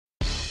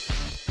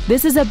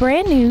This is a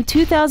brand new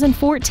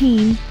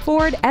 2014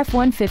 Ford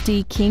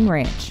F-150 King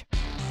Ranch.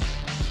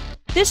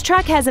 This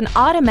truck has an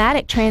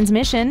automatic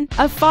transmission,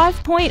 a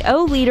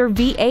 5.0-liter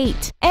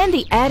V8, and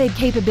the added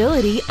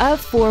capability of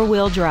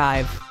four-wheel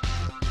drive.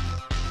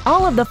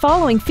 All of the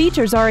following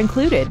features are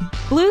included: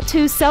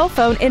 Bluetooth cell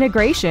phone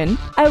integration,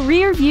 a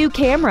rear-view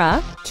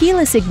camera,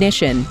 keyless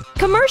ignition,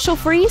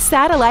 commercial-free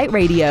satellite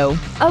radio,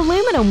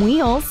 aluminum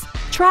wheels,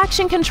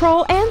 traction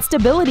control and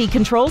stability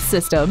control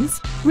systems,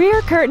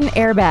 rear curtain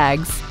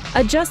airbags,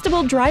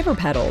 adjustable driver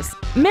pedals,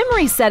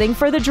 memory setting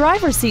for the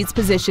driver's seat's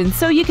position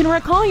so you can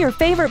recall your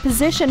favorite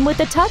position with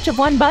the touch of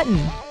one button,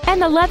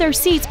 and the leather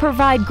seats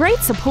provide great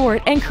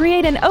support and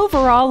create an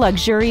overall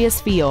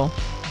luxurious feel.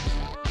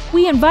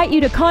 We invite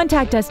you to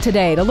contact us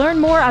today to learn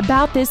more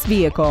about this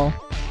vehicle.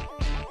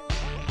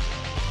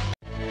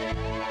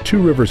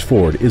 Two Rivers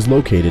Ford is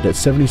located at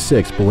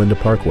 76 Belinda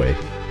Parkway,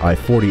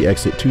 I-40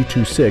 exit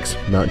 226,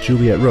 Mount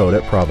Juliet Road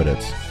at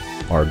Providence.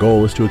 Our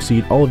goal is to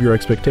exceed all of your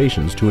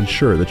expectations to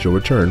ensure that you'll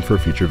return for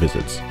future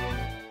visits.